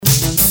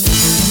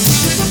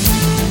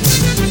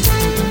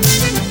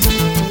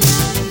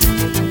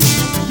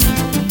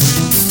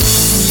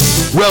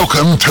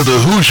Welcome to the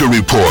Hoosier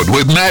Report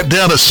with Matt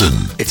Dennison.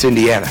 It's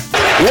Indiana.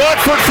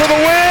 Watford for the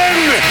win!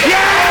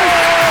 Yes!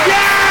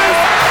 Yes!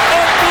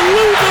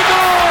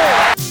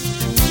 Unbelievable!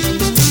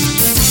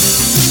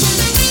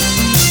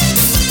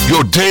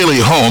 Your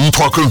daily home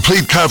for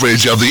complete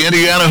coverage of the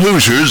Indiana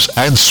Hoosiers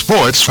and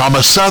sports from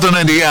a Southern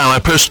Indiana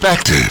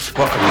perspective.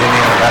 Welcome to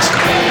Indiana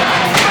basketball.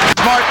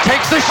 Smart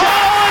takes the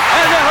shot,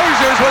 and the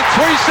Hoosiers with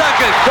 3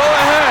 seconds go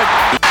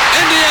ahead.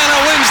 Indiana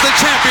wins the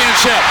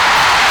championship.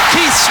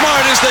 Keith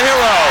Smart is the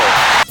hero.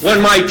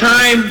 When my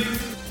time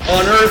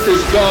on earth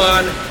is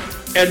gone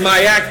and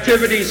my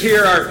activities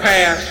here are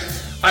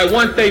past, I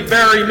want they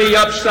bury me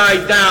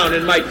upside down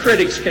and my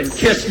critics can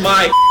kiss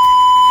my...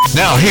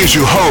 Now here's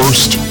your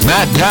host,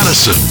 Matt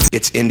Dennison.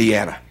 It's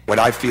Indiana, what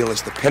I feel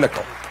is the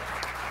pinnacle,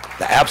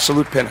 the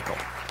absolute pinnacle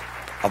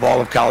of all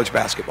of college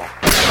basketball.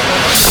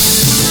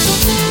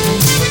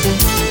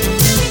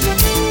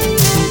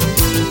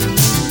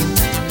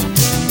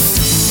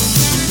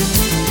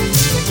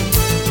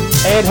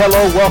 And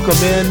hello, welcome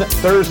in.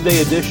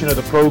 Thursday edition of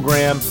the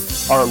program,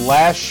 our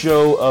last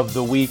show of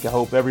the week. I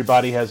hope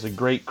everybody has a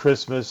great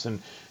Christmas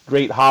and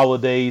great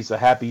holidays, a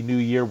happy new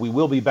year. We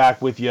will be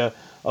back with you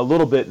a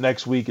little bit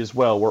next week as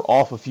well. We're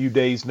off a few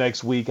days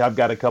next week. I've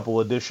got a couple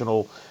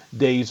additional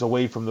days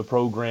away from the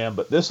program,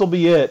 but this will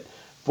be it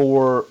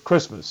for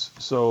Christmas.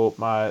 So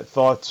my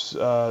thoughts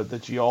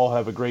that you all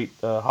have a great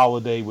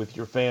holiday with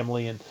your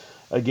family, and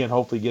again,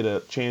 hopefully get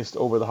a chance to,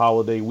 over the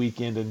holiday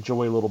weekend,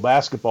 enjoy a little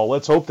basketball.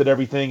 Let's hope that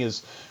everything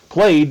is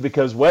played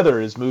because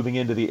weather is moving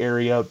into the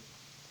area.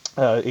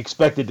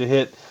 Expected to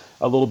hit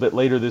a little bit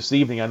later this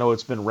evening. I know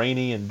it's been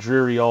rainy and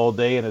dreary all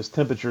day, and as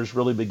temperatures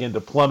really begin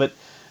to plummet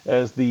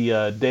as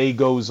the day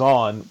goes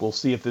on, we'll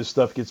see if this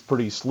stuff gets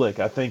pretty slick.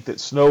 I think that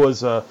snow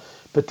is a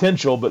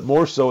potential, but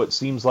more so it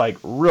seems like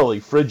really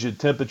frigid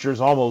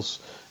temperatures,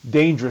 almost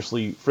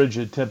dangerously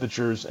frigid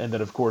temperatures, and then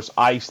of course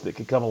ice that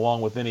could come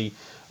along with any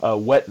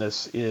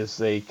wetness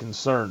is a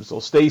concern. So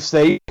stay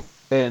safe,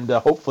 and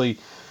hopefully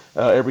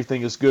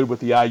everything is good with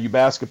the IU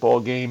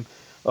basketball game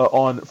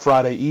on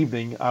Friday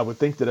evening. I would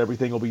think that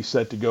everything will be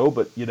set to go,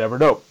 but you never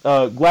know.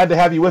 Glad to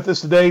have you with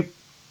us today.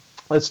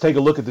 Let's take a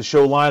look at the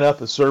show lineup,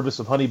 the service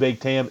of Honey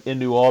Baked Ham in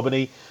New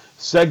Albany.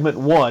 Segment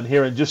 1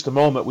 here in just a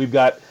moment. We've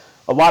got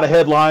a lot of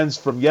headlines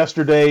from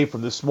yesterday,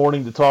 from this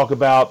morning to talk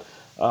about.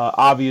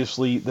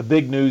 Obviously, the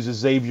big news is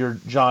Xavier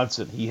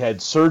Johnson. He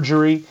had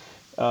surgery.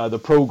 The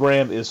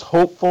program is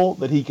hopeful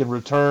that he can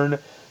return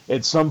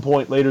at some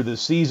point later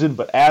this season,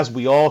 but as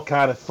we all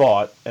kind of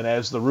thought, and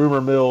as the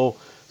rumor mill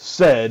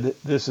said,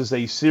 this is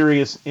a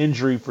serious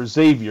injury for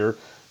Xavier.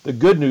 The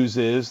good news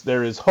is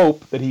there is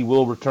hope that he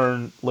will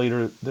return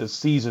later this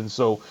season,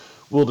 so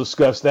we'll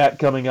discuss that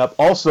coming up.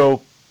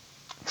 Also,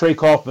 Trey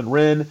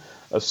Kaufman-Wren,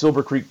 a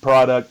Silver Creek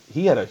product,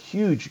 he had a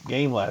huge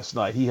game last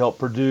night. He helped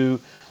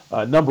Purdue,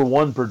 number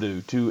 1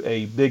 Purdue, to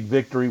a big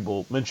victory.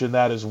 We'll mention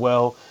that as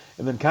well.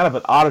 And then kind of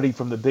an oddity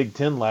from the Big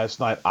Ten last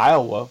night,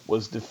 Iowa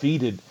was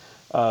defeated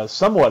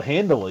somewhat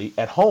handily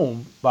at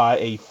home by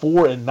a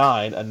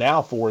 4-9, a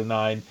now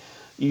 4-9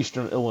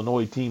 Eastern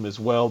Illinois team as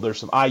well. There's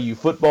some IU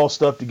football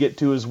stuff to get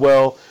to as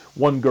well.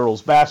 One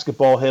girls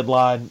basketball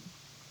headline.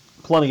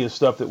 Plenty of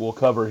stuff that we'll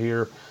cover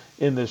here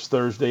in this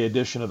Thursday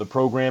edition of the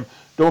program.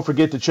 Don't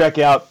forget to check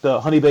out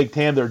Honey Baked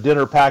Ham. Their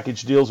dinner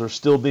package deals are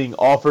still being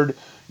offered.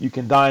 You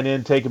can dine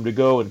in, take them to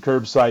go, and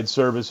curbside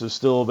service is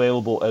still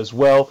available as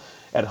well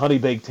at Honey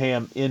Baked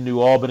Ham in New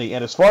Albany.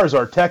 And as far as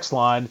our text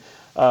line,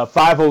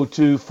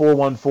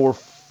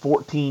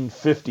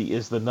 502-414-1450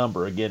 is the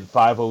number. Again,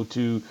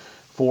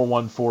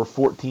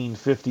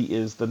 502-414-1450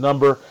 is the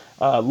number.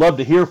 Love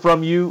to hear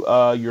from you,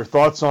 your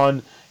thoughts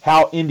on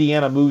how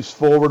Indiana moves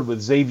forward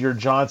with Xavier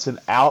Johnson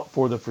out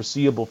for the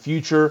foreseeable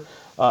future,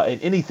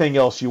 and anything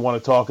else you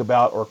want to talk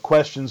about or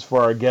questions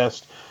for our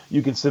guest.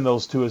 You can send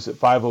those to us at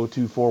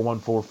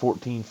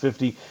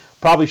 502-414-1450.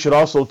 Probably should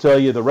also tell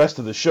you the rest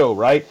of the show,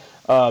 right?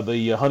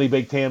 The Honey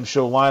Baked Ham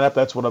show lineup,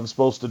 that's what I'm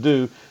supposed to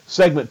do.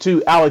 Segment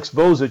 2, Alex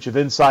Bozich of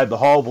Inside the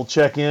Hall will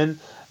check in.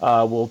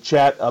 We'll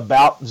chat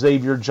about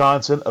Xavier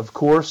Johnson, of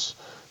course,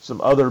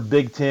 some other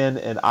Big Ten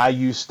and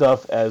IU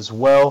stuff as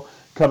well,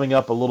 coming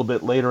up a little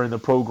bit later in the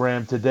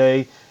program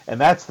today.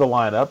 And that's the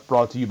lineup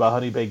brought to you by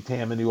Honey Baked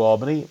Ham in New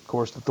Albany. Of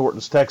course, the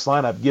Thornton's text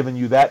line, I've given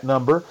you that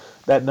number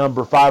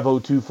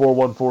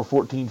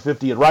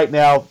 502-414-1450. And right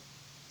now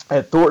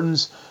at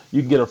Thornton's,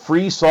 you can get a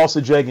free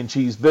sausage, egg, and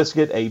cheese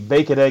biscuit, a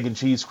bacon, egg, and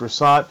cheese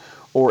croissant,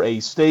 or a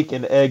steak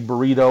and egg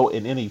burrito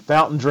in any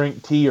fountain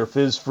drink, tea, or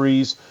fizz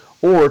freeze,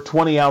 or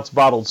 20-ounce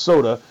bottled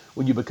soda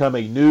when you become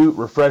a new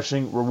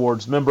Refreshing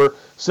Rewards member.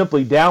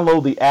 Simply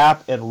download the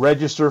app and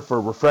register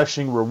for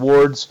Refreshing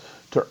Rewards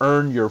to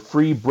earn your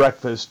free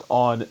breakfast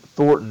on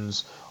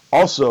Thornton's.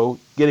 Also,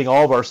 getting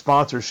all of our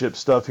sponsorship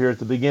stuff here at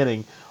the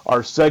beginning.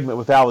 Our segment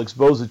with Alex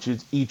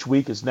Bozich each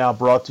week is now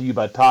brought to you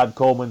by Todd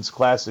Coleman's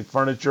Classic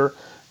Furniture.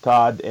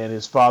 Todd and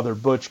his father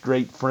Butch,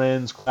 great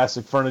friends.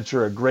 Classic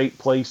Furniture, a great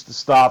place to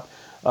stop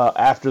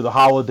after the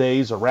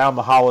holidays, around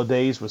the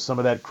holidays, with some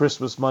of that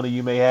Christmas money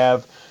you may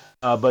have.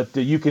 But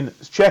you can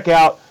check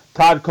out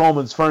Todd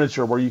Coleman's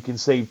Furniture, where you can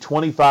save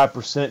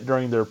 25%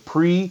 during their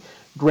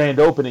pre-grand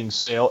opening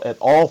sale at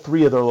all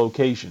 3 of their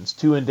locations,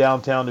 2 in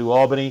downtown New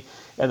Albany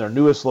and their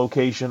newest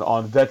location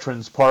on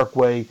Veterans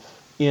Parkway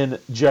in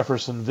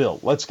Jeffersonville.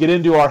 Let's get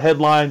into our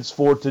headlines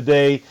for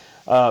today.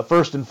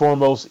 First and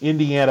foremost,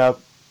 Indiana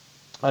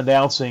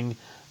announcing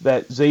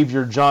that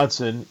Xavier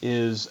Johnson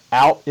is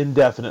out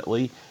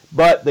indefinitely,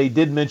 but they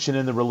did mention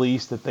in the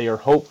release that they are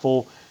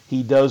hopeful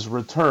he does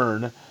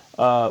return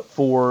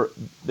for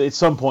at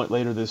some point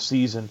later this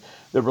season.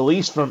 The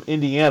release from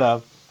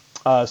Indiana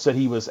said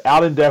he was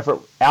out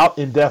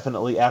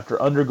indefinitely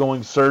after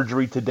undergoing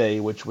surgery today,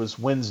 which was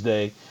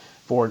Wednesday,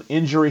 for an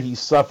injury he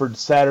suffered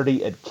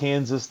Saturday at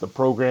Kansas. The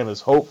program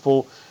is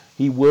hopeful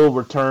he will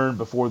return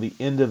before the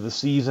end of the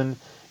season.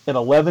 In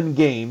 11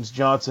 games,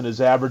 Johnson is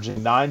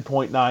averaging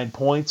 9.9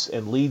 points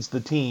and leads the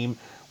team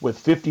with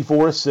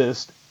 54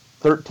 assists,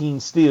 13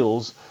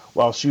 steals,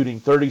 while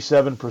shooting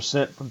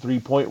 37% from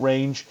three-point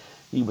range.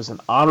 He was an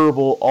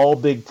honorable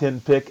All-Big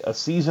Ten pick a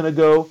season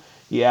ago.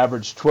 He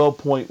averaged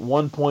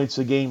 12.1 points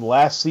a game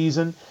last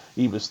season.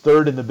 He was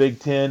third in the Big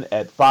Ten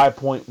at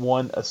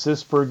 5.1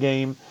 assists per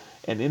game.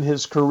 And in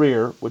his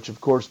career, which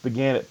of course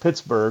began at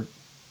Pittsburgh,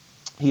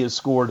 he has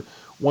scored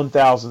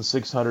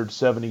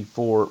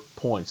 1,674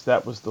 points.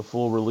 That was the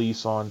full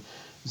release on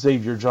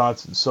Xavier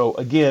Johnson. So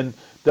again,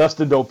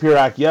 Dustin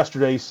Dopirak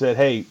yesterday said,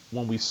 hey,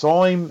 when we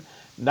saw him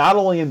not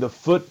only in the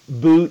foot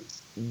boot,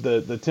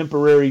 the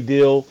temporary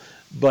deal,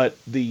 but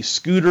the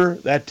scooter,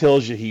 that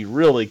tells you he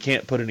really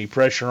can't put any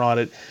pressure on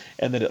it,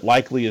 and that it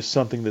likely is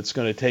something that's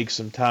going to take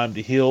some time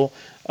to heal.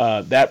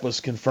 That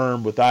was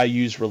confirmed with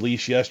IU's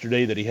release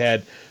yesterday that he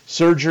had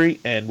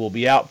surgery and will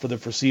be out for the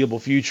foreseeable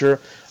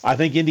future. I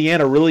think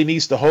Indiana really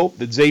needs to hope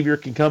that Xavier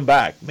can come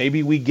back.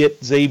 Maybe we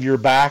get Xavier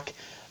back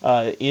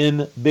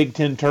in Big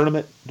Ten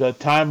tournament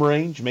time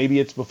range. Maybe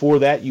it's before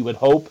that, you would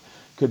hope.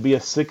 Could be a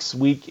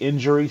 6-week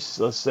injury.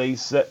 Let's say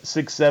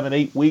 6, 7,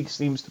 8 weeks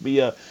seems to be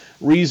a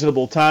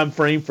reasonable time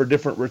frame for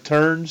different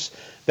returns.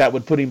 That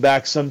would put him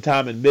back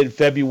sometime in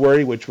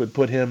mid-February, which would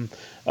put him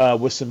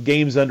with some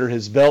games under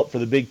his belt for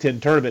the Big Ten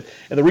tournament.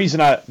 And the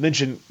reason I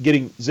mentioned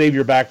getting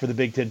Xavier back for the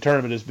Big Ten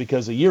tournament is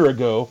because a year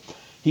ago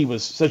he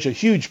was such a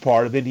huge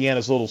part of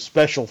Indiana's little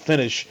special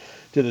finish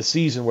to the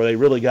season where they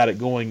really got it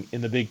going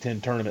in the Big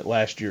Ten tournament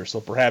last year. So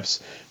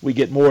perhaps we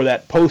get more of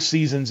that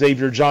postseason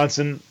Xavier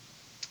Johnson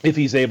if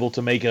he's able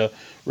to make a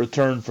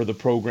return for the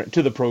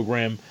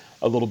program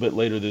a little bit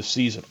later this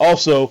season.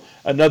 Also,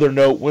 another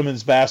note,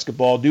 women's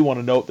basketball, do want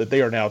to note that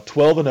they are now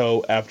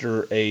 12-0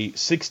 after a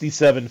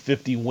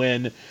 67-50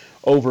 win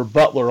over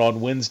Butler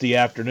on Wednesday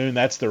afternoon.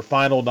 That's their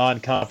final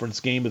non-conference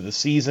game of the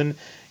season.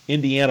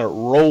 Indiana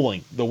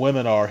rolling, the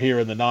women are, here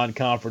in the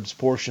non-conference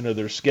portion of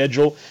their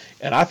schedule,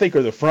 and I think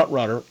are the front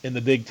runner in the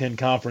Big Ten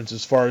Conference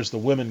as far as the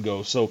women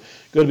go. So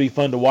going to be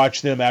fun to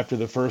watch them after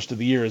the first of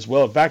the year as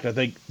well. In fact, I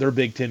think their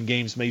Big Ten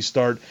games may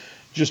start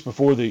just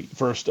before the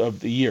first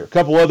of the year. A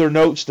couple other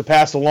notes to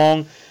pass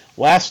along.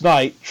 Last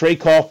night, Trey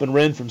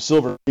Kaufman-Renn from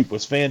Silver Creek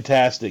was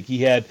fantastic. He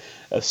had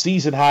a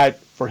season high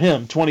for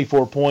him,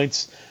 24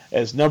 points,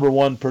 as number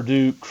 1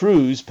 Purdue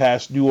cruised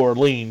past New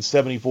Orleans.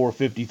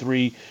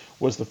 74-53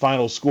 was the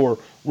final score.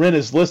 Renn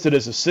is listed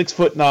as a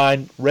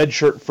 6'9"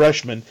 redshirt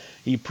freshman.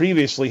 He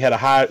previously had a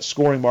high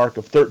scoring mark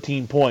of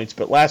 13 points,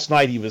 but last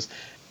night he was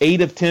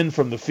 8 of 10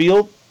 from the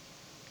field,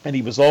 and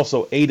he was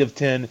also 8 of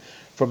 10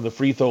 from the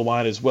free throw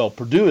line as well.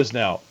 Purdue is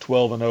now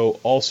 12-0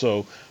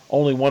 also.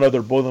 Only one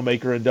other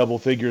Boilermaker in double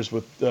figures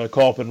with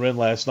Kaufman-Renn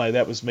last night.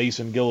 That was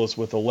Mason Gillis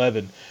with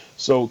 11.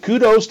 So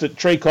kudos to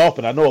Trey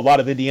Kaufman. I know a lot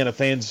of Indiana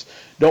fans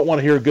don't want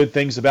to hear good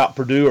things about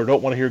Purdue or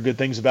don't want to hear good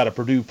things about a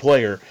Purdue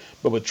player.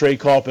 But with Trey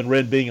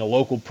Kaufman-Renn being a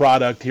local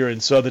product here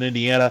in southern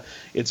Indiana,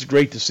 it's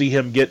great to see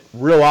him get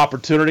real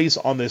opportunities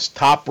on this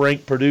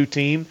top-ranked Purdue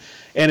team.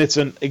 And it's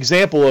an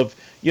example of,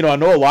 I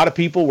know a lot of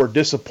people were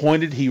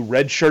disappointed he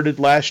redshirted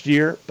last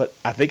year, but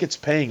I think it's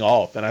paying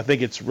off. And I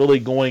think it's really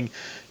going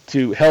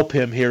to help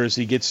him here as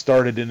he gets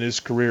started in his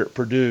career at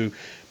Purdue.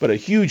 But a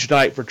huge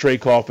night for Trey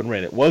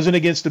Kaufman-Renn. It wasn't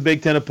against a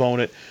Big Ten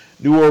opponent.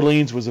 New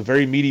Orleans was a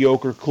very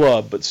mediocre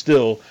club, but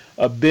still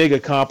a big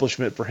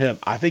accomplishment for him.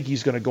 I think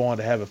he's going to go on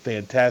to have a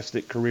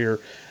fantastic career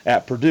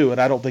at Purdue,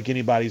 and I don't think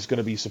anybody's going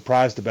to be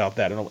surprised about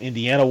that. I know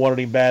Indiana wanted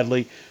him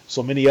badly.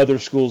 So many other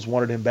schools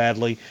wanted him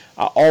badly.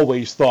 I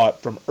always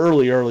thought from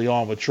early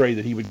on with Trey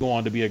that he would go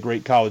on to be a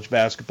great college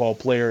basketball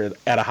player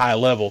at a high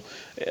level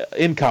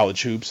in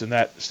college hoops, and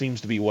that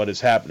seems to be what is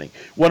happening.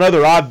 One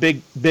other odd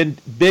Big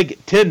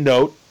Ten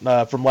note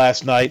from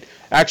last night,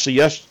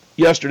 actually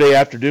yesterday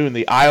afternoon,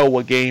 the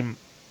Iowa game,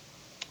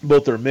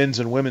 both their men's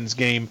and women's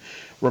game,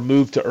 were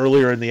moved to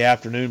earlier in the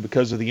afternoon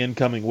because of the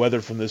incoming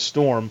weather from this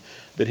storm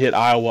that hit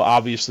Iowa,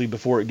 obviously,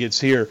 before it gets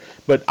here.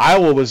 But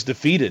Iowa was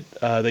defeated.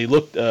 They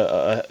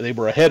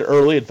were ahead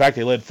early. In fact,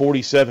 they led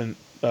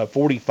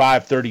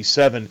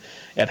 45-37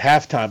 at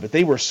halftime. But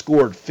they were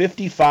scored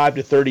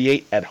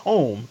 55-38 at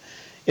home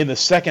in the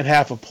second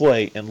half of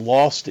play and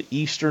lost to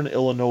Eastern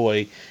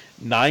Illinois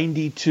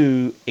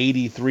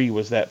 92-83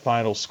 was that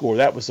final score.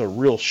 That was a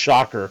real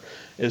shocker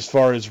as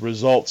far as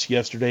results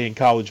yesterday in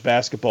college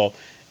basketball.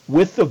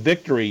 With the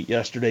victory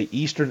yesterday,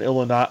 Eastern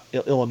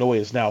Illinois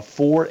is now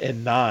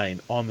 4-9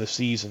 on the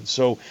season.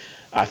 So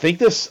I think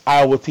this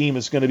Iowa team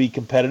is going to be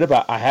competitive.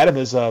 I had them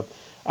as I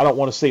don't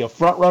want to say a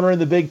front runner in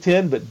the Big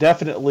Ten, but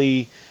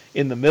definitely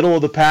in the middle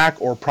of the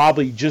pack, or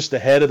probably just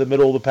ahead of the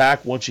middle of the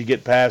pack once you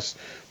get past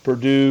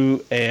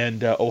Purdue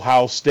and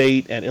Ohio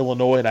State and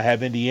Illinois, and I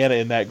have Indiana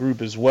in that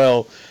group as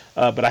well.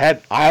 But I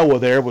had Iowa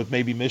there with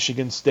maybe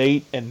Michigan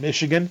State and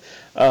Michigan,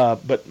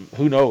 but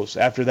who knows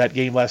after that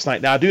game last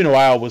night. Now I do know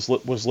Iowa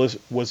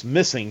was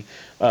missing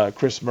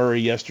Chris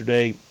Murray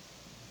yesterday,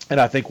 and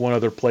I think one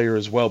other player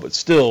as well. But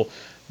still,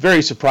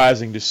 very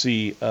surprising to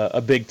see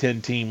a Big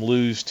Ten team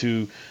lose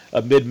to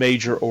a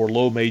mid-major or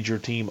low-major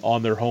team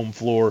on their home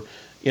floor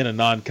in a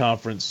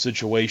non-conference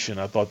situation.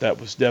 I thought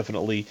that was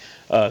definitely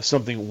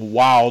something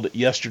wild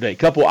yesterday. A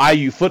couple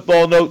IU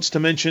football notes to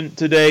mention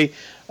today.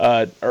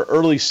 Our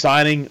early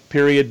signing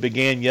period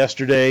began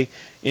yesterday.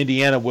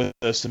 Indiana with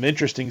some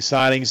interesting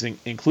signings,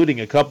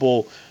 including a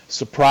couple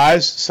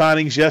surprise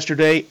signings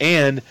yesterday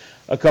and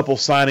a couple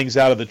signings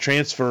out of the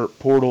transfer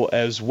portal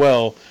as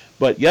well.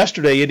 But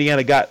yesterday,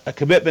 Indiana got a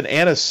commitment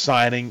and a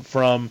signing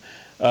from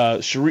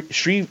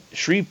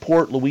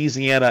Shreveport,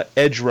 Louisiana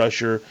edge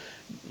rusher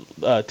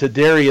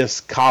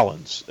Tadarius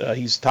Collins.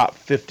 He's top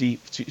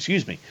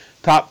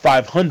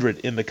 500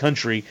 in the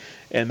country,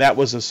 and that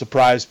was a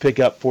surprise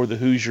pickup for the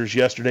Hoosiers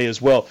yesterday as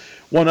well.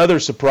 One other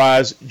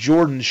surprise,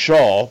 Jordan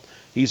Shaw.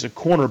 He's a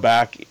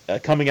cornerback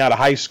coming out of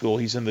high school.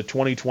 He's in the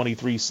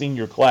 2023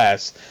 senior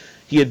class.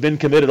 He had been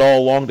committed all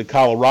along to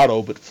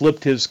Colorado, but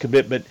flipped his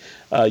commitment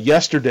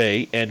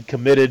yesterday and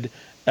committed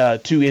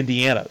to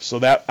Indiana. So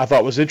that I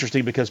thought was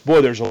interesting because,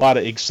 boy, there's a lot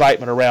of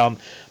excitement around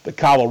the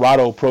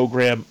Colorado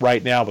program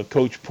right now with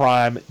Coach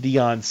Prime,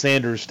 Deion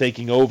Sanders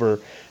taking over.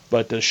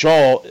 But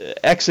Shaw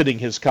exiting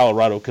his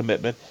Colorado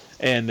commitment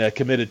and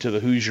committed to the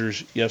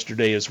Hoosiers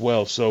yesterday as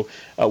well. So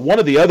one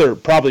of the other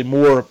probably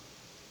more,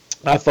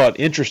 I thought,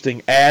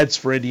 interesting adds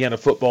for Indiana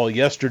football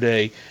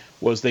yesterday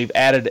was they've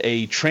added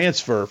a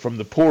transfer from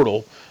the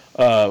portal,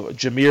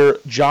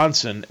 Jameer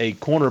Johnson, a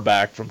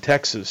cornerback from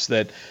Texas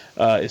that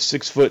is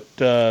 6 foot,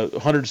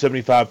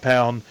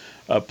 175-pound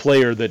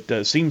player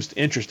that seems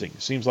interesting.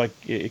 Seems like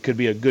it could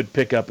be a good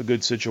pickup, a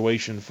good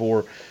situation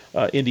for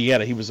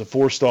Indiana. He was a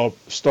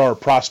four-star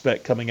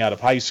prospect coming out of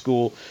high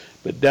school,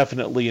 but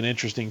definitely an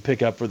interesting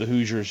pickup for the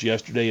Hoosiers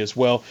yesterday as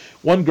well.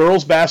 One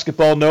girls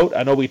basketball note.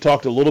 I know we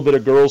talked a little bit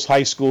of girls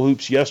high school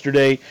hoops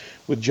yesterday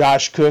with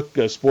Josh Cook,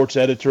 sports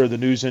editor of the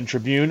News and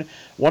Tribune. I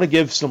want to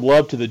give some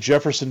love to the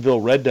Jeffersonville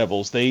Red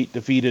Devils. They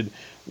defeated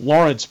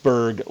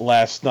Lawrenceburg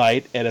last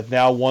night and have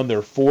now won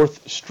their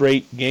fourth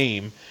straight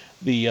game.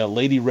 The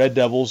Lady Red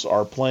Devils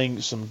are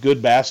playing some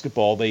good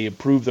basketball. They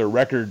improved their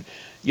record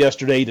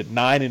yesterday to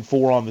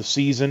 9-4 on the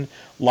season.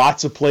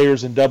 Lots of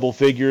players in double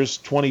figures.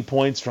 20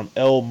 points from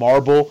El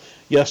Marble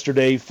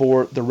yesterday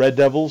for the Red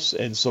Devils,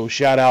 and so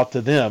shout out to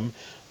them.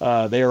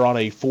 They are on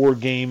a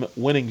 4-game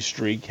winning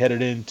streak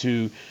headed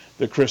into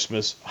the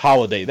Christmas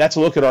holiday. That's a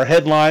look at our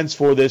headlines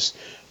for this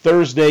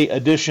Thursday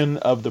edition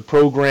of the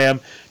program.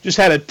 Just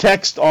had a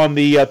text on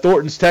the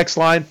Thornton's text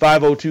line,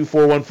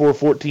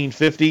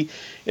 502-414-1450.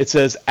 It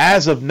says,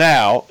 as of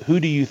now,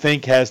 who do you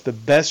think has the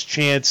best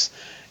chance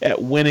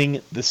at winning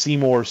the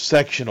Seymour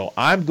sectional?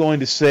 I'm going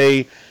to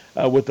say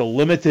with the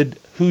limited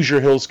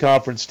Hoosier Hills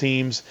Conference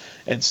teams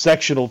and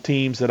sectional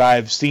teams that I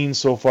have seen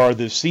so far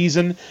this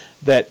season,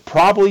 that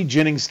probably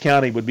Jennings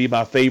County would be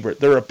my favorite.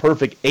 They're a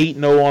perfect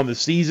 8-0 on the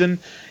season,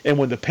 and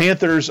when the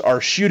Panthers are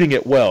shooting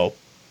it well,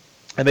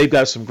 and they've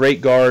got some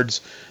great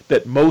guards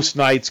that most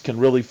nights can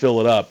really fill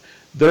it up,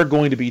 they're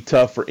going to be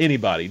tough for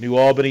anybody. New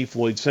Albany,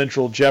 Floyd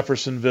Central,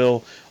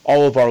 Jeffersonville,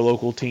 all of our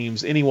local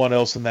teams, anyone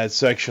else in that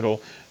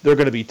sectional, they're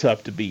going to be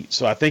tough to beat.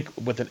 So I think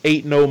with an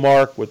 8-0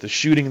 mark, with the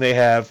shooting they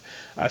have,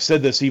 I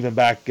said this even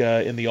back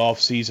in the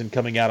offseason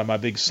coming out of my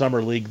big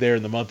summer league there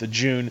in the month of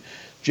June,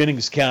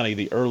 Jennings County,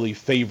 the early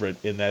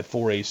favorite in that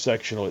 4A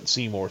sectional at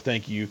Seymour.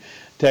 Thank you,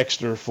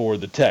 Texter, for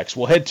the text.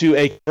 We'll head to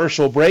a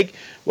commercial break.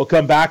 We'll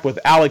come back with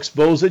Alex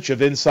Bozich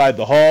of Inside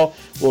the Hall.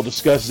 We'll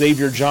discuss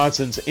Xavier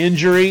Johnson's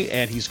injury,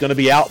 and he's going to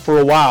be out for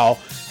a while.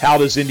 How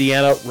does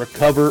Indiana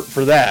recover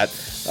for that?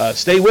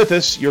 Stay with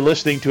us. You're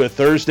listening to a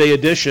Thursday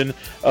edition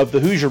of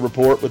the Hoosier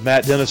Report with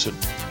Matt Dennison.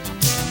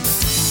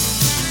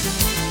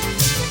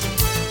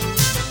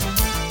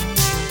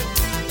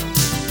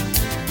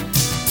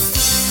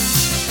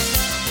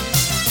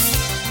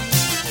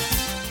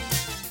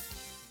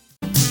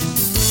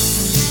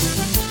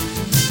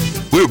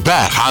 We're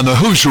back on the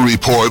Hoosier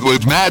Report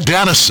with Matt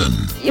Dennison.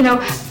 You know,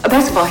 a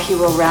basketball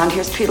hero around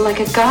here is treated like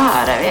a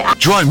god.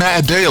 Join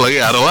Matt daily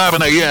at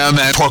 11 a.m.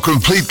 for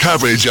complete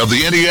coverage of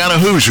the Indiana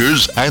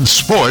Hoosiers and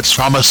sports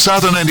from a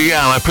Southern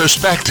Indiana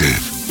perspective.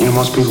 You know,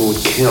 most people would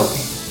kill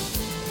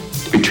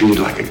to be treated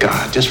like a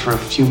god just for a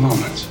few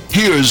moments.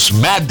 Here's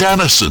Matt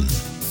Dennison.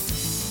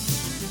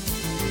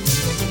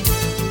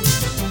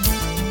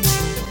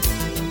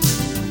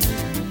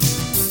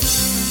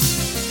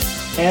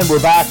 And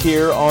we're back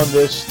here on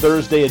this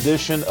Thursday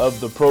edition of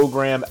the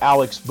program.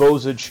 Alex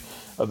Bozich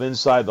of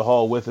Inside the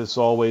Hall with us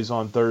always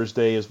on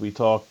Thursday as we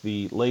talk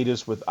the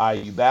latest with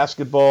IU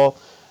basketball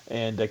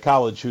and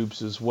college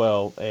hoops as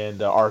well.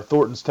 And our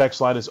Thornton's text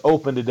line is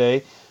open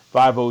today,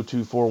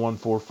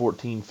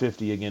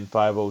 502-414-1450. Again,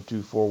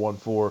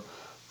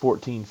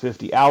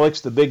 502-414-1450.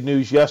 Alex, the big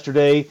news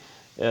yesterday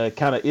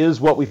kind of is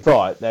what we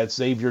thought. That's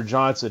Xavier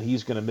Johnson.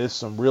 He's going to miss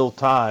some real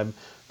time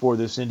for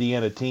this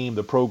Indiana team.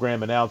 The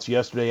program announced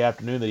yesterday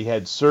afternoon that he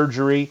had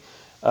surgery.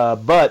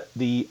 But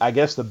I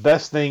guess the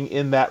best thing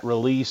in that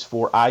release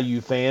for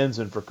IU fans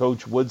and for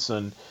Coach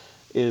Woodson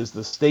is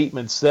the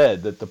statement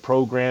said that the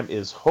program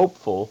is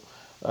hopeful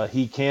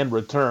he can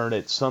return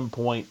at some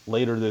point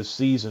later this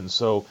season.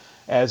 So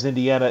as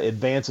Indiana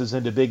advances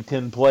into Big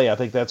Ten play, I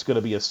think that's going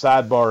to be a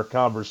sidebar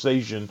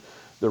conversation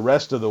the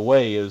rest of the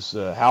way is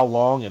how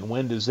long and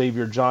when does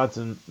Xavier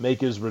Johnson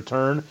make his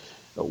return?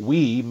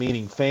 We,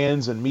 meaning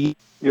fans and me.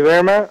 You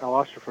there, Matt? I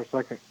lost you for a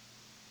second.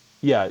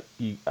 Yeah.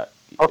 Okay.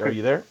 Are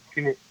you there?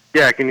 Can you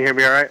hear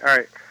me all right? All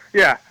right.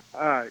 Yeah,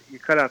 you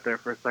cut out there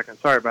for a second.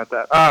 Sorry about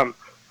that.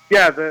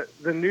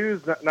 The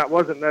news that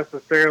wasn't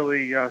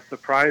necessarily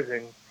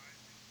surprising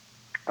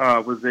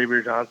with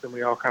Xavier Johnson.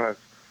 We all kind of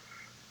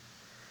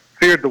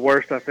feared the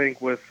worst, I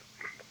think, with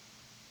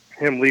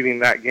him leaving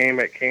that game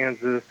at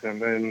Kansas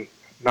and then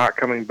not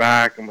coming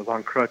back and was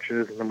on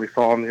crutches. And then we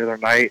saw him the other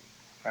night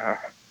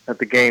at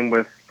the game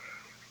with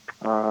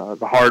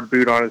the hard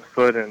boot on his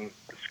foot and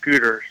the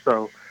scooter.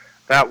 So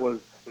that was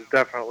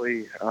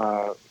definitely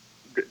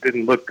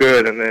didn't look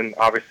good. And then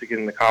obviously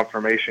getting the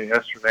confirmation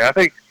yesterday. I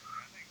think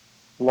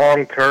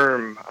long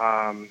term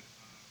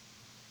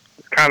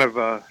it's kind of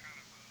a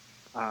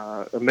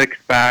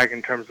mixed bag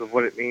in terms of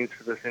what it means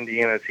for this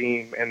Indiana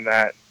team, and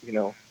that,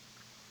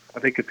 I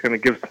think it's going to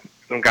give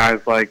some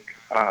guys like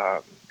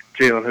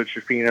Jalen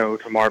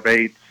Hood-Schifino, Tamar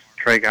Bates,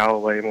 Trey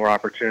Galloway more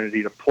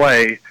opportunity to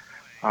play,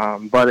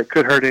 but it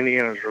could hurt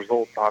Indiana's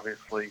results,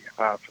 obviously,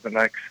 for the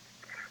next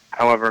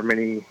however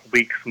many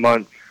weeks,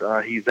 months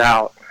he's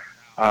out.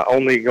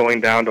 Only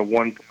going down to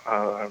one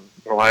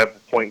reliable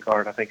point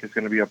guard, I think, is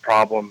going to be a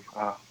problem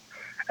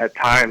at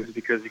times,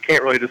 because you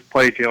can't really just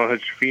play Jalen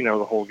Hood-Schifino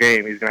the whole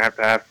game. He's going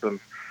to have some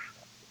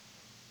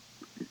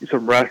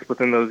rest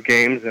within those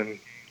games, and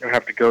you'll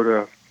have to go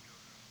to,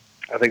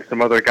 I think,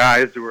 some other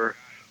guys who are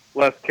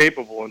less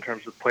capable in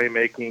terms of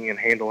playmaking and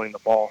handling the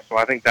ball. So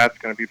I think that's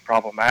going to be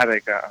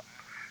problematic.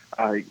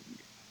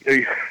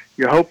 You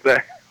hope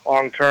that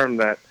long term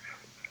that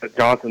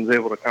Johnson's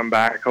able to come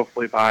back,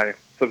 hopefully by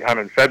sometime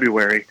in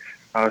February,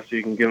 so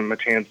you can give him a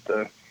chance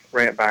to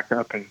ramp back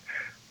up and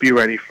be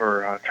ready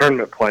for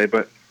tournament play.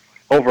 But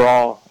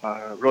overall,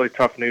 really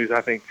tough news,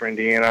 I think, for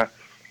Indiana.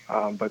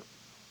 But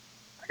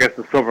I guess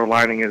the silver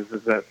lining is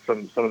that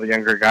some of the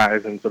younger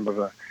guys and some of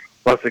the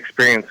less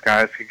experienced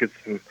guys could get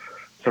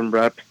some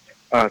reps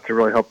to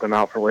really help them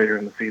out for later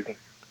in the season.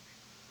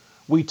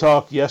 We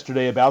talked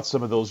yesterday about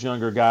some of those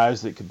younger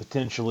guys that could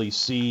potentially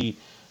see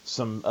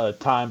some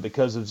time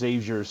because of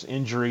Xavier's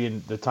injury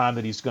and the time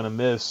that he's going to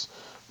miss.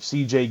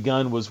 C.J.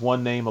 Gunn was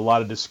one name a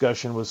lot of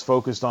discussion was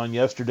focused on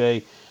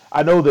yesterday.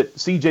 I know that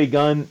C.J.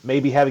 Gunn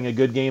maybe having a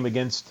good game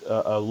against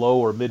a low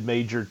or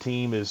mid-major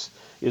team is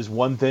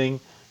one thing.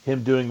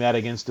 Him doing that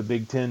against a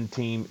Big Ten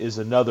team is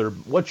another.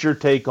 What's your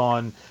take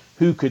on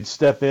who could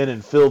step in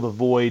and fill the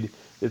void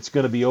that's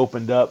going to be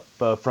opened up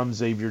from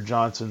Xavier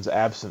Johnson's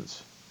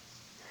absence?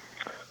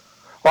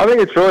 Well, I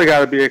think it's really got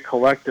to be a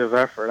collective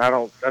effort. I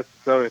don't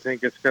necessarily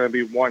think it's going to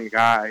be one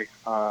guy.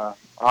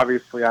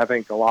 Obviously, I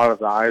think a lot of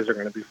the eyes are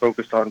going to be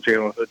focused on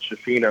Jalen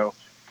Hood-Schifino,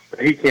 but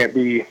he can't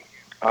be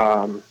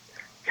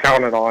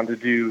counted on to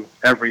do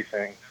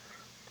everything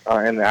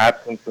in the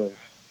absence of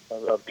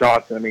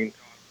Johnson. I mean,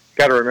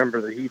 got to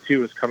remember that he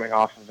too is coming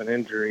off of an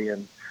injury,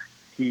 and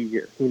he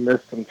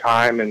missed some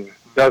time and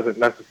doesn't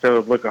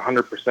necessarily look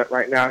 100%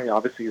 right now.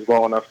 Obviously, he's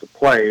well enough to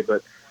play,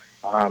 but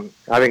I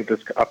think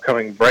this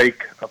upcoming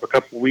break of a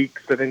couple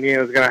weeks that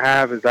Indiana's going to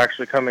have is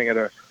actually coming at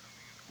a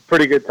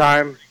pretty good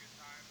time,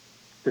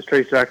 because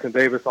Trace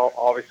Jackson-Davis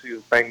obviously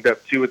is banged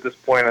up too at this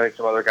point. I think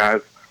some other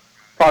guys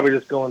probably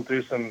just going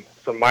through some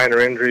minor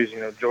injuries.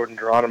 Jordan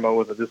Geronimo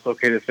with a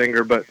dislocated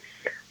finger. But,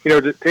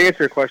 to answer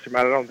your question,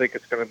 Matt, I don't think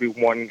it's going to be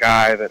one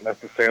guy that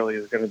necessarily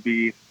is going to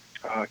be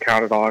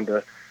counted on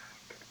to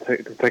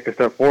take a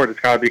step forward. It's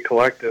got to be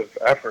collective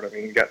effort. I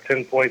mean, you got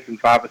 10 points and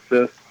 5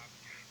 assists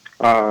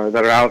that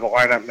are out of the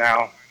lineup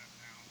now.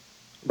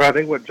 But I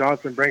think what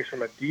Johnson brings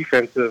from a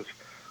defensive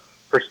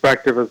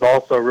perspective is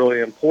also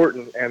really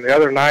important. And the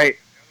other night,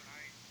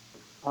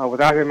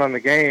 without him on the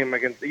game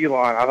against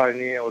Elon, I thought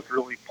Indiana was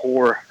really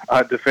poor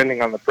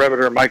defending on the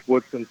perimeter. Mike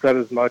Woodson said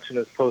as much in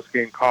his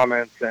post-game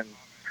comments. And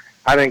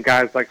I think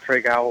guys like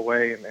Trey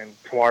Galloway and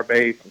Tamar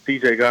Bates and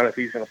C.J. Gunn, if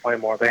he's going to play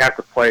more, they have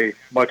to play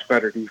much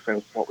better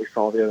defense than what we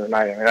saw the other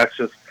night. I mean, that's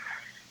just,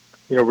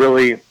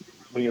 really,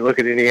 when you look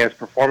at Indiana's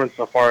performance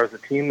so far as a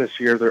team this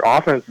year, their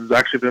offense has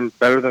actually been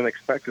better than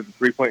expected. The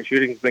three-point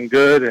shooting's been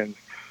good, and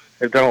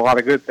they've done a lot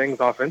of good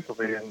things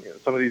offensively. And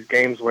some of these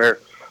games where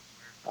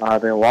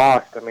they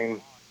lost, I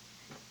mean,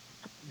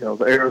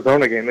 the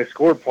Arizona game, they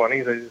scored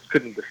plenty. They just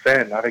couldn't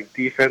defend. I think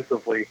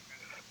defensively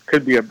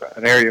could be an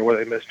area where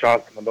they miss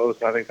Johnson the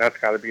most. I think that's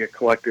got to be a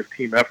collective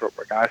team effort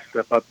where guys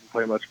step up and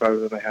play much better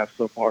than they have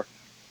so far.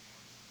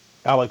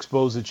 Alex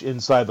Bozich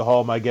inside the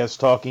hall, my guest,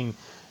 talking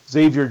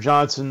Xavier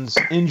Johnson's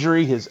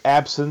injury, his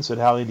absence,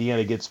 and how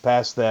Indiana gets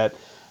past that.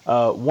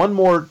 One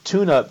more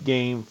tune-up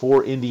game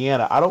for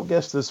Indiana. I don't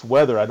guess this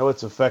weather. I know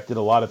it's affected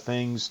a lot of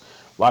things.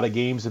 A lot of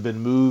games have been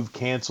moved,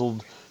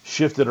 canceled,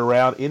 shifted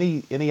around.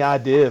 Any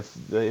idea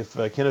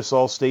if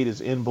Kennesaw State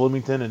is in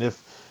Bloomington and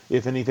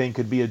if anything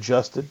could be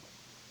adjusted?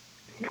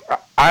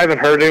 I haven't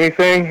heard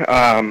anything.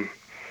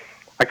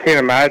 I can't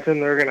imagine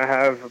they're going to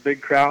have a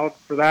big crowd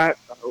for that,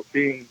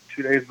 being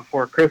 2 days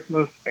before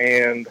Christmas,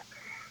 and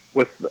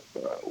with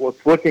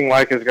what's looking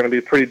like is going to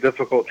be pretty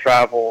difficult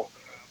travel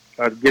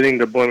getting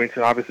to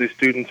Bloomington. Obviously,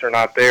 students are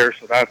not there,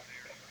 so that's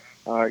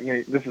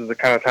this is the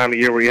kind of time of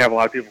year where you have a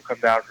lot of people come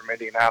down from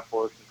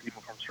Indianapolis and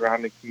people from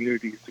surrounding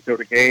communities to go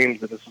to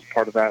games, and this is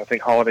part of that, I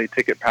think, holiday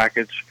ticket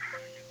package.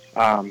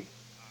 I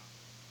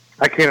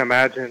can't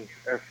imagine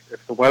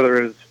if the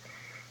weather is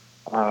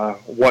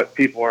what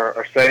people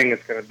are saying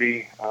it's going to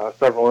be,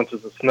 several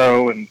inches of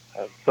snow and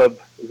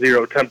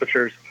sub-zero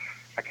temperatures.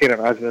 I can't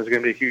imagine there's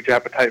going to be a huge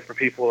appetite for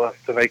people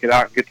to make it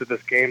out and get to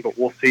this game, but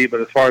we'll see.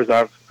 But as far as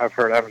I've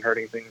heard, I haven't heard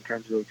anything in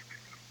terms of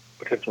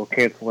potential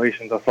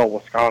cancellations. I saw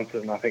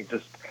Wisconsin, I think,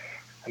 just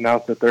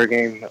announced that their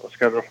game that was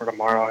scheduled for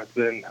tomorrow has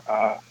been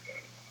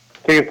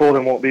canceled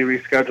and won't be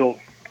rescheduled.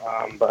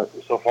 But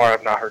so far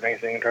I've not heard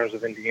anything in terms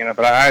of Indiana.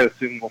 But I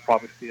assume we'll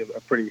probably see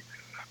a pretty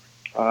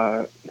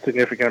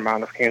significant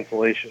amount of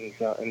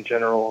cancellations in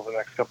general over the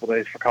next couple of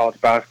days for college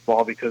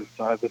basketball, because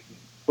this is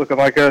looking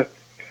like an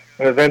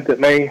event that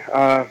may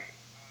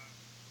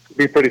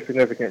be pretty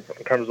significant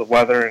in terms of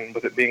weather, and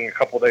with it being a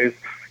couple of days.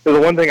 So the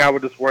one thing I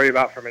would just worry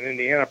about from an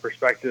Indiana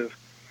perspective,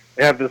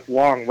 they have this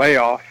long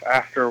layoff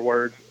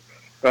afterwards,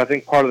 but I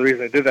think part of the reason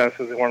they did that is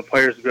because they wanted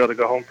players to be able to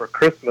go home for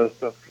Christmas.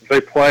 So if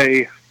they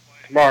play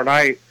tomorrow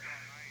night,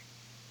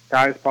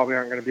 guys probably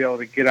aren't going to be able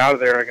to get out of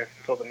there, I guess,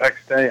 until the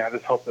next day. I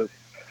just hope that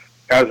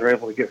guys are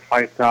able to get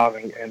flights out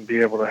and be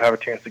able to have a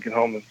chance to get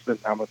home and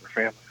spend time with their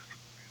families.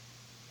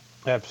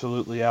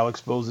 Absolutely.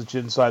 Alex Bozich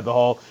inside the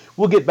hall.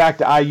 We'll get back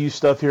to IU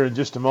stuff here in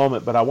just a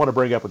moment, but I want to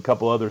bring up a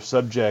couple other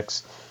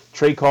subjects.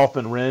 Trey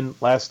Kaufman-Renn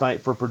last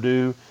night for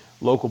Purdue,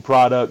 local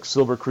product,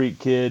 Silver Creek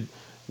kid,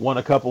 won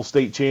a couple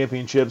state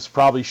championships,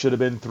 probably should have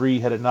been 3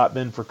 had it not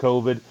been for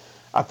COVID.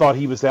 I thought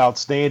he was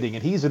outstanding,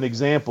 and he's an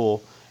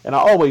example, and I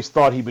always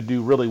thought he would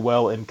do really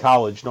well in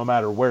college no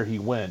matter where he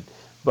went.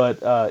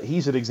 But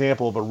he's an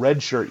example of a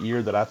redshirt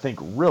year that I think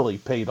really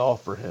paid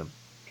off for him.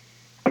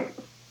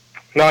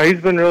 No,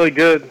 he's been really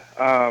good.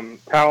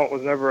 Talent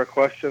was never a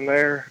question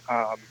there.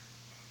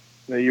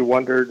 You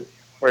wondered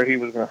where he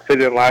was going to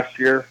fit in last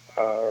year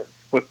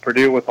with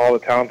Purdue, with all the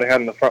talent they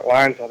had in the front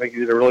lines. I think he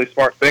did a really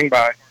smart thing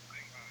by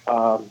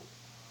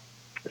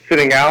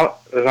sitting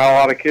out. There's not a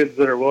lot of kids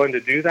that are willing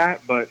to do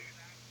that, but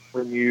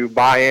when you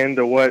buy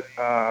into what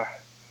the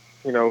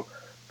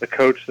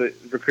coach that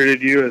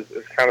recruited you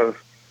is kind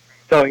of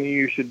telling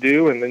you should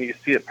do, and then you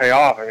see it pay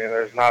off. I mean,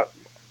 there's not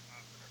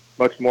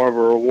much more of a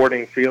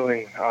rewarding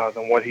feeling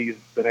than what he's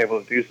been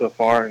able to do so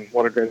far, and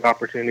what a great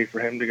opportunity for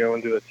him to go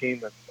into a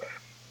team that's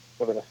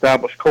with an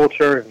established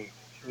culture and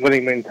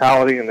winning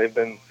mentality, and they've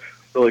been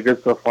really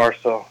good so far.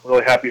 So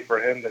really happy for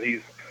him that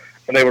he's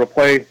been able to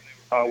play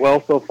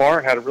well so far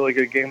and had a really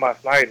good game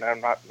last night, and I'm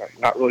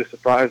not really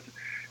surprised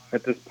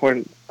at this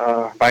point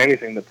by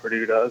anything that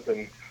Purdue does,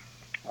 and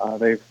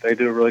they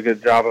do a really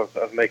good job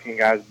of making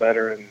guys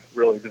better and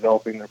really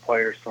developing their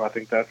players. So I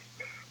think that's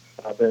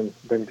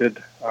been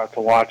good to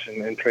watch,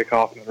 and Trey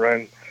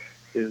Kaufman-Renn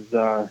is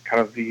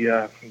kind of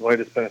the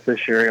latest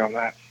beneficiary on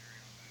that.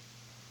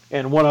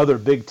 And one other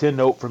Big Ten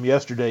note from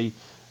yesterday,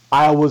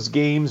 Iowa's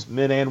games,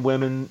 men and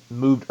women,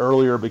 moved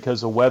earlier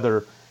because of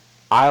weather.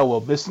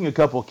 Iowa missing a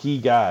couple key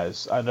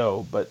guys, I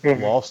know, but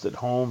lost at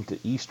home to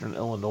Eastern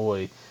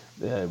Illinois.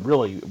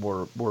 Really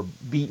were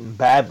beaten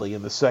badly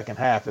in the second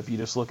half. If you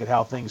just look at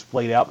how things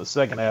played out in the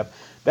second half,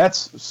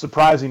 that's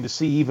surprising to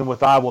see, even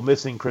with Iowa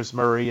missing Chris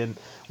Murray and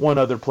one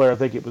other player. I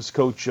think it was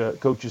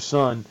Coach's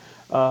son,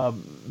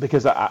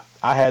 because I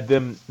had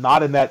them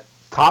not in that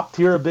top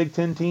tier of Big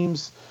Ten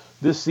teams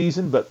this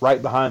season, but right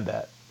behind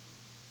that.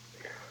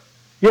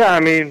 Yeah,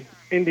 I mean,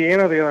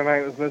 Indiana the other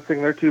night was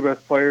missing their 2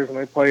 best players, and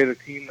they played a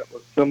team that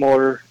was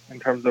similar in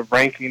terms of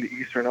ranking to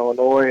Eastern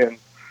Illinois, and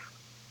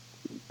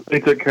they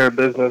took care of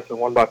business and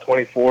won by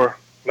 24.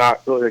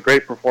 Not really a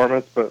great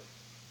performance, but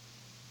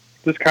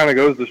just kind of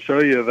goes to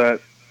show you that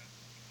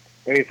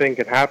anything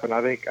can happen.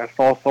 I think I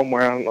saw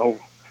somewhere, I don't know,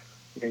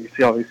 you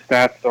see all these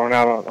stats thrown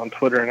out on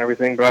Twitter and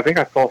everything, but I think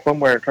I saw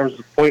somewhere in terms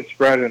of point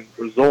spread and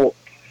result,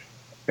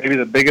 maybe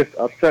the biggest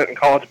upset in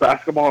college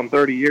basketball in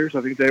 30 years.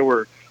 I think they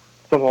were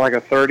something like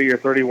a 30 or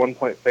 31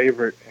 point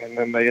favorite, and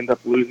then they end up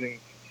losing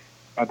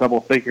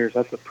double figures.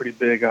 That's a pretty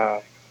big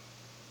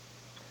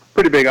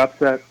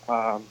upset.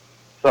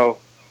 So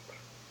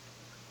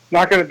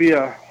not going to be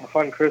a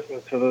fun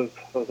Christmas for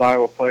those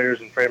Iowa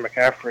players and Fran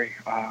McCaffrey.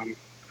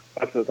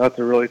 That's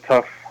a really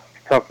tough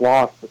a tough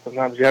loss, but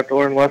sometimes you have to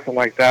learn a lesson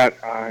like that,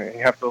 and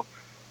you have to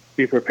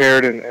be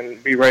prepared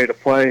and be ready to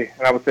play.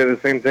 And I would say the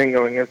same thing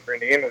going in for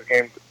Indiana's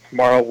game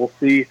tomorrow. We'll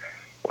see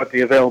what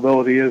the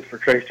availability is for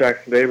Trace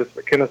Jackson-Davis,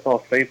 but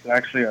Kennesaw State's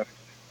actually a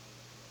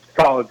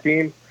solid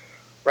team,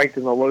 ranked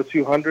in the low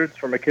 200s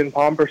from a Ken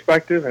Palm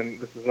perspective, and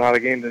this is not a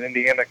game that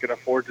Indiana can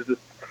afford to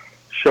just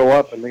show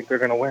up and think they're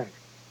going to win.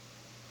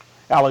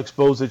 Alex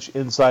Bozich,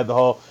 Inside the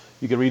Hall.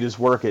 You can read his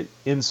work at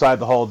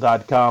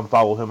InsideTheHall.com.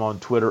 Follow him on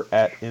Twitter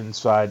at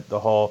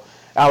InsideTheHall.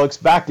 Alex,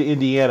 back to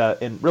Indiana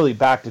and really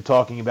back to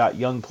talking about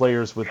young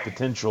players with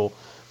potential.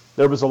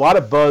 There was a lot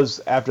of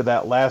buzz after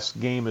that last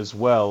game as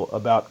well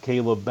about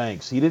Caleb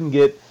Banks. He didn't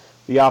get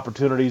the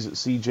opportunities that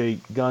C.J.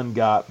 Gunn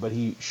got, but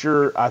he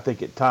sure, I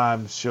think at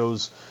times,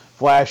 shows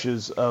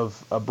flashes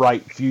of a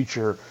bright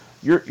future.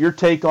 Your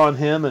take on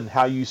him and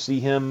how you see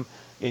him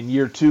in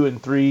year 2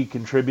 and 3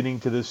 contributing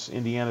to this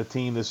Indiana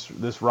team,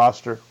 this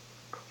roster?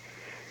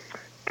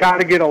 Got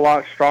to get a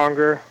lot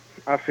stronger,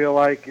 I feel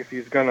like, if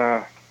he's going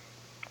to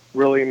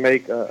really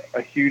make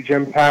a huge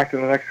impact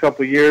in the next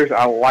couple of years.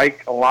 I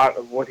like a lot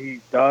of what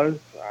he does.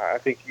 I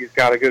think he's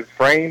got a good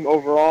frame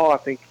overall. I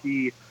think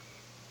he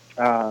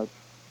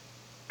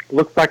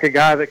looks like a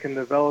guy that can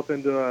develop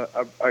into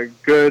a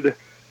good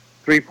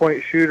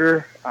three-point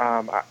shooter.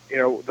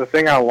 The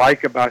thing I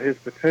like about his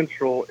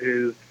potential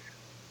is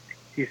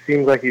he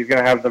seems like he's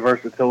going to have the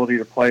versatility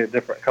to play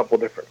a couple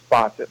different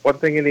spots. One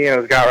thing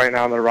Indiana's got right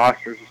now on their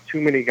roster is just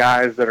too many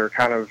guys that are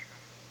kind of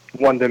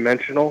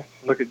one-dimensional.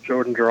 Look at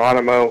Jordan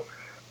Geronimo.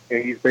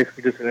 He's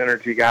basically just an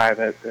energy guy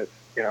that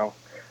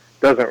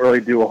doesn't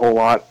really do a whole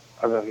lot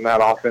other than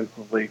that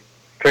offensively.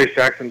 Trace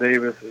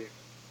Jackson-Davis is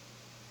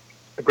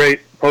a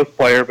great post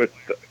player, but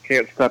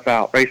can't step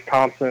out. Race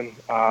Thompson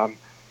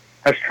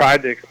has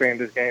tried to expand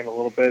his game a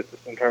little bit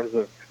just in terms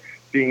of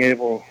being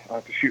able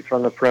to shoot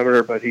from the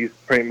perimeter, but he's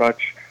pretty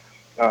much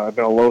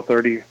been a low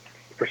 30%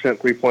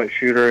 three-point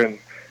shooter and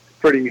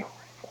pretty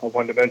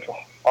one-dimensional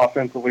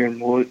offensively. And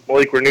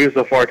Malik Renew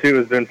so far, too,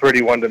 has been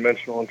pretty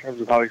one-dimensional in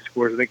terms of how he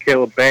scores. I think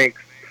Caleb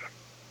Banks,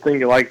 the thing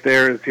you like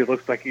there is he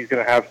looks like he's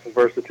going to have some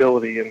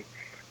versatility, and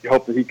you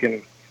hope that he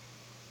can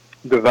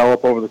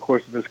develop over the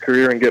course of his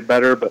career and get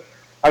better. But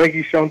I think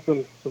he's shown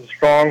some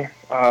strong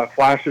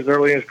flashes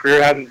early in his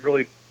career. Hasn't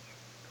really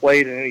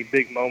played in any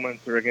big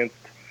moments or against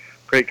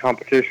great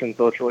competition,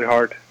 so it's really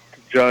hard to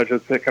judge.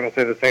 I'd kind of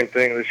say the same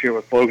thing this year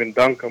with Logan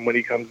Duncombe. When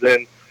he comes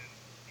in,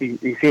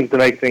 he seems to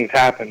make things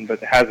happen,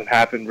 but it hasn't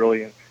happened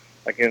really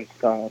against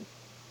a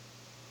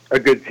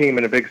good team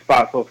in a big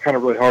spot, so it's kind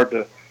of really hard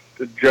to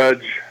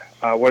judge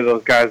where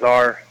those guys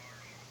are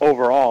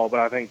overall, but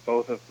I think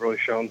both have really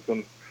shown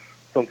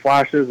some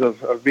flashes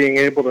of being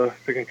able to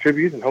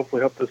contribute and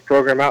hopefully help this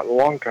program out in the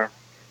long term.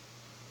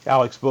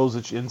 Alex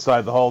Bozich,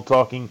 Inside the Hall,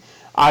 talking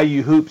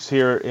IU hoops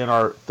here in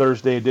our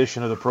Thursday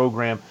edition of the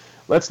program.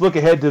 Let's look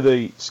ahead to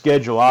the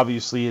schedule.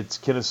 Obviously, it's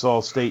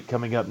Kennesaw State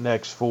coming up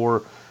next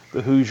for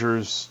the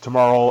Hoosiers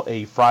tomorrow,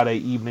 a Friday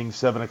evening,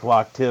 7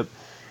 o'clock tip.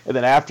 And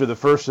then after the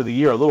first of the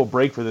year, a little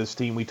break for this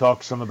team. We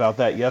talked some about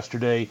that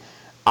yesterday.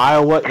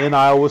 Iowa in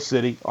Iowa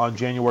City on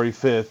January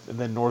 5th, and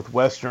then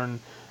Northwestern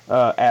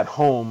at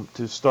home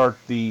to start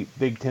the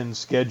Big Ten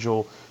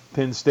schedule.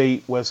 Penn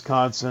State,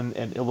 Wisconsin,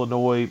 and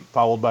Illinois,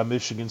 followed by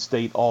Michigan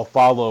State, all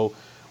follow.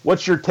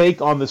 What's your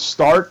take on the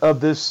start of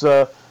this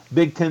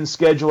Big Ten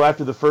schedule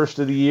after the first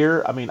of the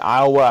year? I mean,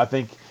 Iowa, I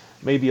think,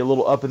 maybe a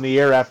little up in the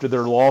air after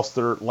their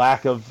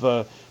lack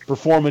of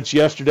performance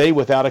yesterday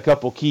without a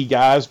couple key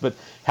guys. But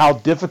how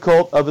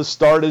difficult of a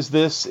start is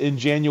this in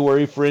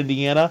January for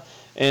Indiana?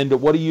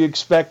 And what do you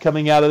expect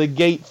coming out of the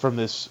gate from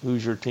this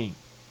Hoosier team?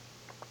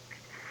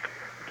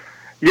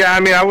 Yeah,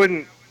 I mean, I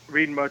wouldn't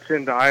read much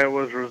into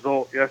Iowa's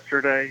result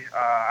yesterday.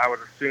 I would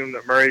assume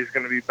that Murray's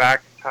going to be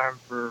back in time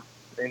for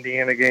the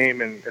Indiana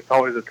game, and it's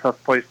always a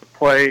tough place to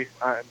play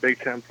in Big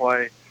Ten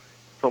play,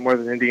 somewhere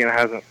that Indiana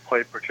hasn't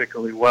played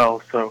particularly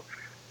well. So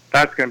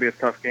that's going to be a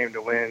tough game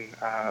to win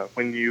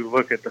when you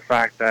look at the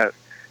fact that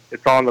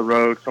it's on the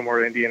road,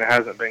 somewhere Indiana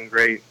hasn't been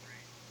great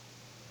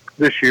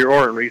this year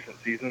or in recent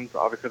seasons.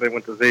 Obviously, they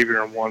went to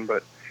Xavier and won,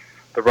 but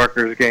the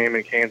Rutgers game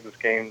and Kansas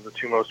game, the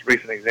two most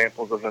recent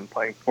examples of them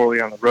playing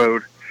poorly on the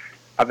road.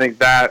 I think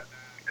that,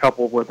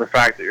 coupled with the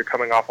fact that you're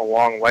coming off a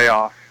long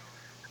layoff,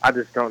 I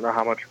just don't know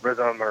how much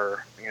rhythm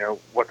or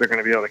what they're going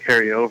to be able to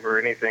carry over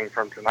anything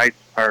from tonight's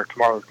or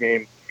tomorrow's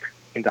game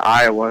into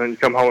Iowa. And you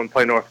come home and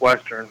play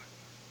Northwestern,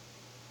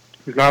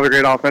 who's not a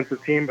great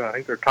offensive team, but I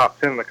think they're top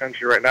 10 in the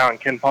country right now in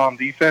Ken Palm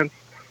defense.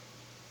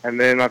 And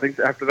then I think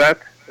after that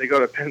they go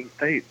to Penn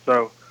State.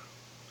 So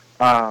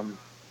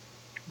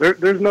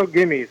there's no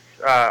gimmies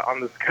on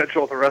the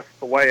schedule the rest of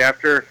the way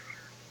after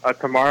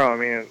tomorrow. I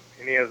mean,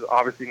 Indiana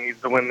obviously needs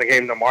to win the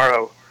game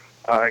tomorrow,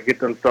 get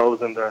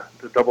themselves into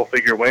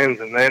double-figure wins,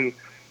 and then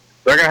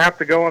they're going to have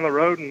to go on the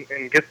road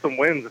and get some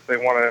wins if they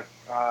want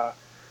to,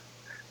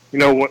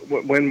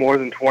 win more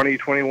than 20,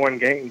 21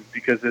 games,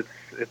 because it's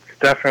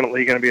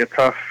definitely going to be a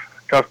tough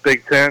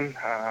Big Ten.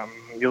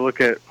 You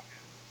look at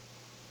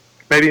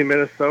maybe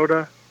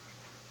Minnesota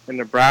and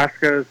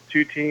Nebraska as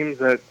two teams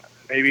that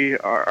maybe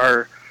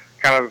are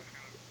kind of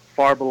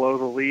far below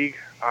the league.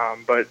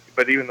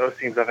 But even those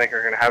teams, I think,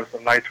 are going to have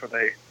some nights where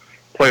they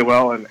play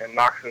well and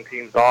knock some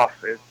teams off.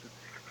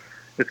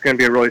 It's going to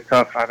be a really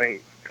tough, I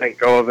think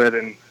go of it.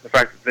 And the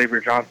fact that Xavier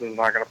Johnson's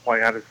not going to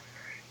play,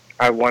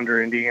 I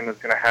wonder Indiana's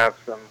going to have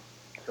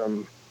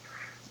some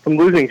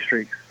losing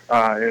streaks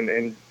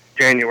in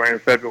January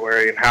and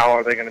February, and how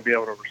are they going to be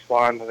able to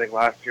respond? I think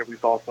last year we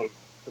saw some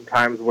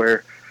times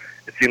where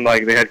it seemed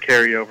like they had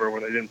carryover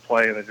when they didn't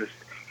play, and they just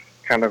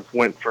kind of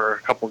went for a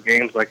couple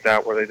games like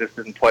that where they just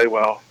didn't play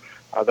well.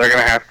 They're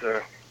going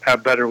to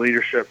have better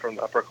leadership from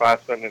the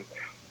upperclassmen and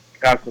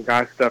have some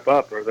guys step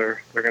up, or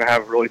they're going to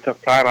have a really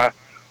tough time.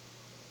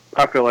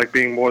 I feel like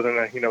being more than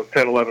a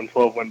 10, 11,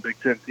 12 win Big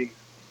Ten team.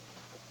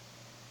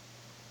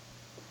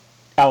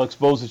 Alex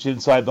Bozich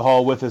inside the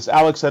hall with us.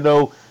 Alex, I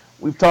know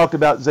we've talked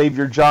about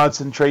Xavier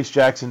Johnson. Trace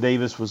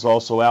Jackson-Davis was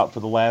also out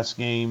for the last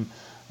game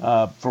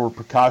for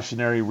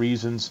precautionary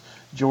reasons.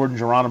 Jordan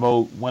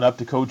Geronimo went up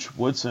to Coach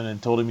Woodson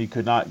and told him he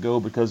could not go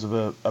because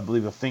of I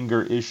believe a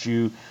finger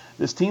issue.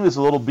 This team is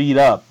a little beat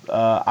up.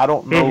 I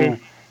don't know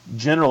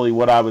generally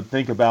what I would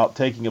think about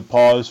taking a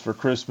pause for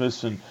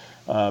Christmas and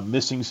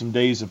missing some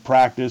days of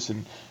practice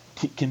and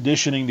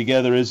conditioning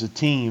together as a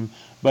team.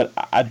 But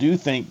I do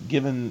think,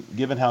 given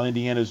how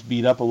Indiana's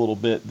beat up a little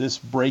bit, this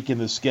break in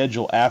the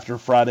schedule after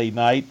Friday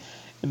night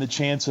and the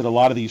chance that a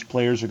lot of these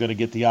players are going to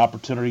get the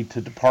opportunity to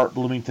depart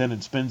Bloomington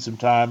and spend some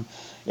time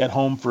at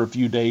home for a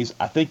few days,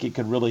 I think it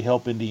could really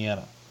help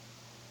Indiana.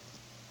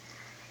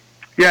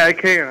 Yeah, it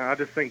can. I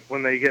just think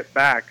when they get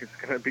back, it's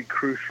going to be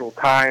crucial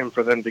time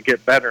for them to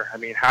get better. I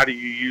mean, how do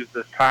you use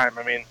this time?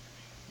 I mean,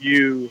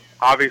 you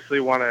obviously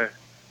want to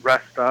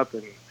rest up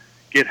and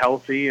get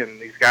healthy, and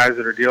these guys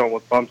that are dealing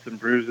with bumps and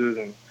bruises,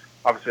 and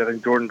obviously I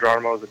think Jordan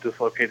Geronimo has a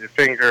dislocated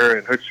finger,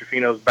 and Hutch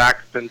Shafino's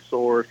back's been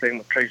sore, same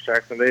with Trace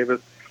Jackson-Davis.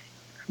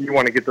 You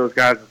want to get those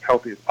guys as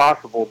healthy as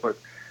possible, but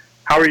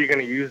how are you going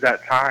to use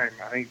that time?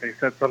 I think they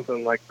said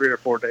something like 3 or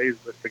 4 days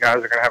that the guys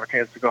are going to have a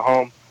chance to go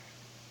home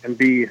and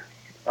be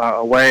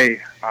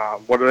away.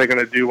 What are they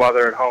going to do while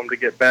they're at home to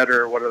get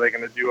better? What are they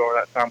going to do over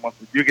that time once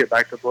they do get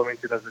back to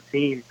Bloomington as a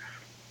team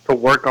to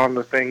work on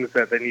the things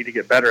that they need to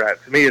get better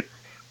at? To me, it's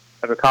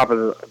at the top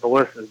of the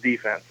list is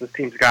defense. This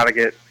team's got to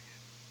get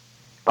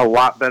a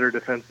lot better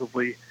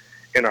defensively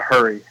in a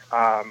hurry.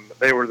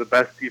 They were the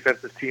best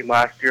defensive team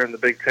last year in the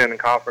Big Ten in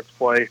conference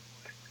play.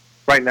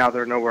 Right now,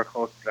 they're nowhere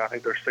close. I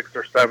think they're 6th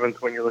or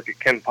 7th when you look at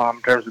Ken Pom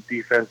in terms of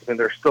defense. I mean,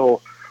 they're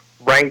still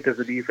ranked as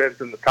a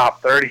defense in the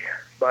top 30,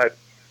 but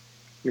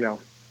a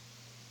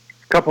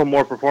couple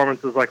more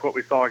performances like what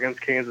we saw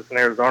against Kansas and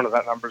Arizona,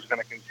 that number is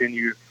going to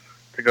continue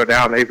to go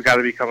down. They've got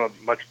to become a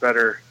much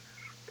better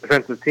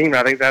defensive team.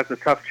 I think that's a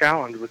tough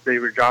challenge with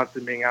Xavier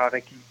Johnson being out. I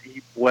think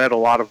he led a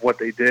lot of what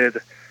they did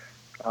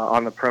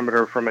on the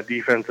perimeter from a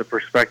defensive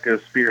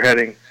perspective,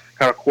 spearheading,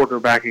 kind of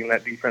quarterbacking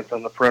that defense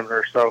on the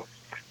perimeter. So,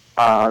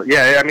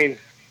 I mean,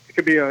 it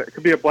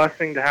could be a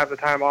blessing to have the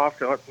time off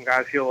to let some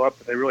guys heal up,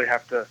 but they really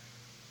have to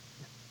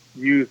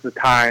use the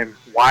time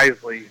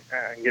wisely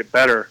and get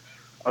better.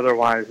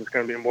 Otherwise, it's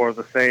going to be more of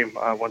the same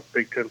once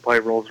Big Ten play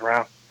rolls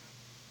around.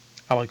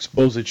 Alex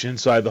Bozich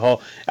inside the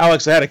hall.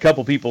 Alex, I had a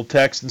couple people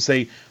text and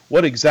say,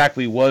 what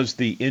exactly was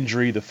the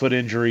injury, the foot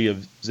injury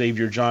of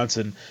Xavier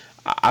Johnson?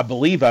 I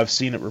believe I've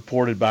seen it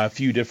reported by a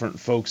few different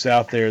folks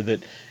out there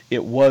that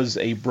it was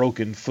a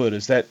broken foot.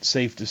 Is that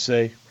safe to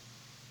say?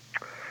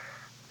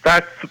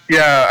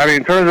 I mean,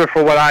 in terms of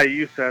for what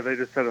IU said, they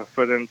just had a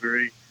foot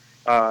injury.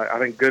 I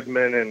think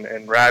Goodman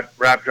and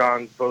Rap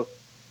Johns both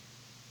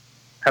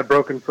had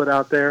broken foot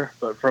out there,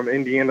 but from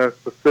Indiana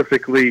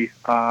specifically,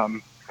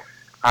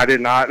 I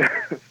did not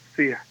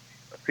see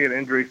an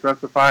injury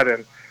specified.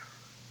 And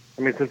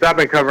I mean, since I've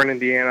been covering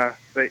Indiana,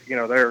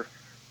 they're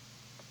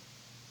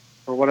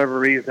for whatever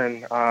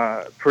reason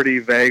pretty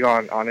vague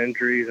on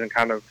injuries and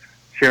kind of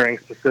sharing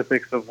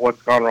specifics of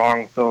what's gone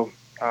wrong. So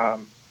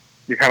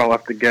you're kind of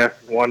left to guess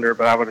and wonder.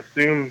 But I would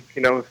assume,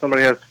 if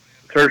somebody has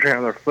surgery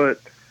on their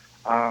foot,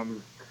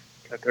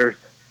 that there's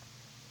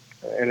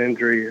an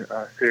injury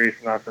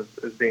serious enough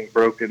as being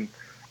broken,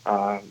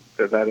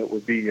 that it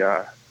would be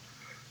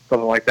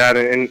something like that.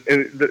 And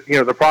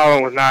the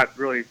problem with not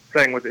really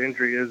saying what the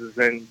injury is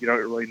then you don't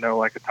really know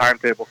like a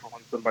timetable for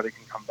when somebody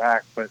can come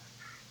back. But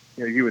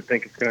you would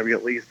think it's going to be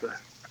at least a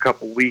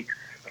couple weeks,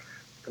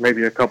 or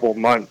maybe a couple of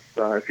months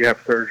if you have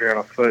surgery on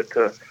a foot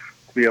to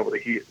be able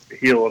to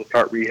heal and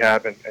start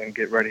rehab and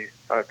get ready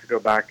to go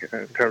back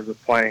in terms of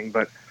playing.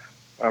 But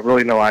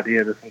really no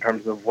idea just in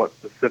terms of what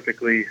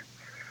specifically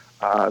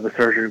the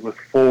surgery was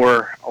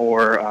for,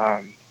 or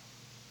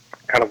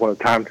kind of what a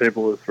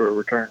timetable is for a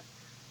return.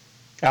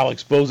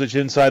 Alex Bozich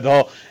inside the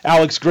hall.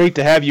 Alex, great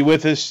to have you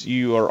with us.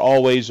 You are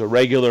always a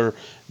regular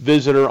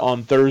visitor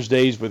on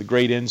Thursdays with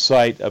great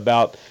insight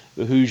about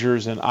the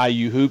Hoosiers and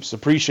IU hoops.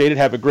 Appreciate it.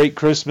 Have a great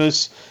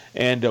Christmas,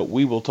 and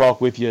we will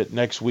talk with you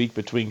next week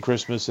between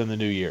Christmas and the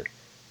New Year.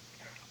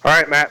 All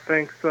right, Matt.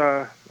 Thanks,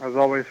 as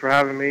always, for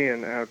having me,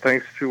 and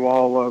thanks to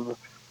all of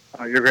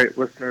your great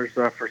listeners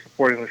for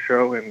supporting the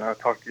show, and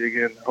talk to you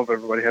again. Hope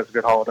everybody has a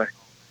good holiday.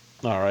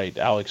 All right,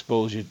 Alex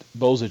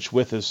Bozich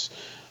with us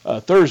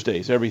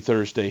every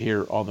Thursday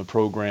here on the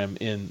program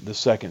in the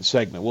second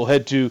segment. We'll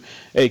head to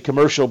a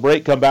commercial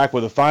break, come back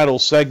with a final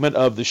segment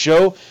of the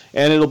show,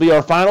 and it'll be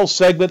our final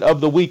segment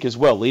of the week as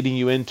well, leading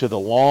you into the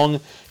long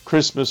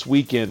Christmas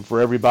weekend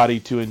for everybody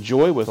to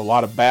enjoy with a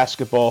lot of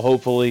basketball,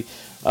 hopefully.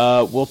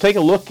 We'll take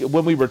a look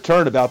when we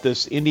return about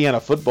this Indiana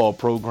football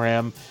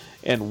program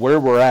and where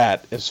we're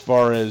at as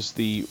far as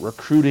the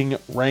recruiting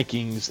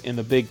rankings in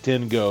the Big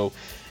Ten go.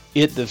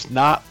 It does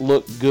not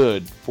look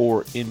good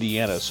for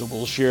Indiana. So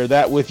we'll share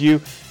that with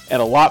you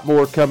and a lot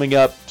more coming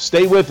up.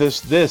 Stay with us.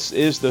 This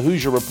is the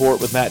Hoosier Report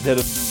with Matt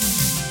Dedham.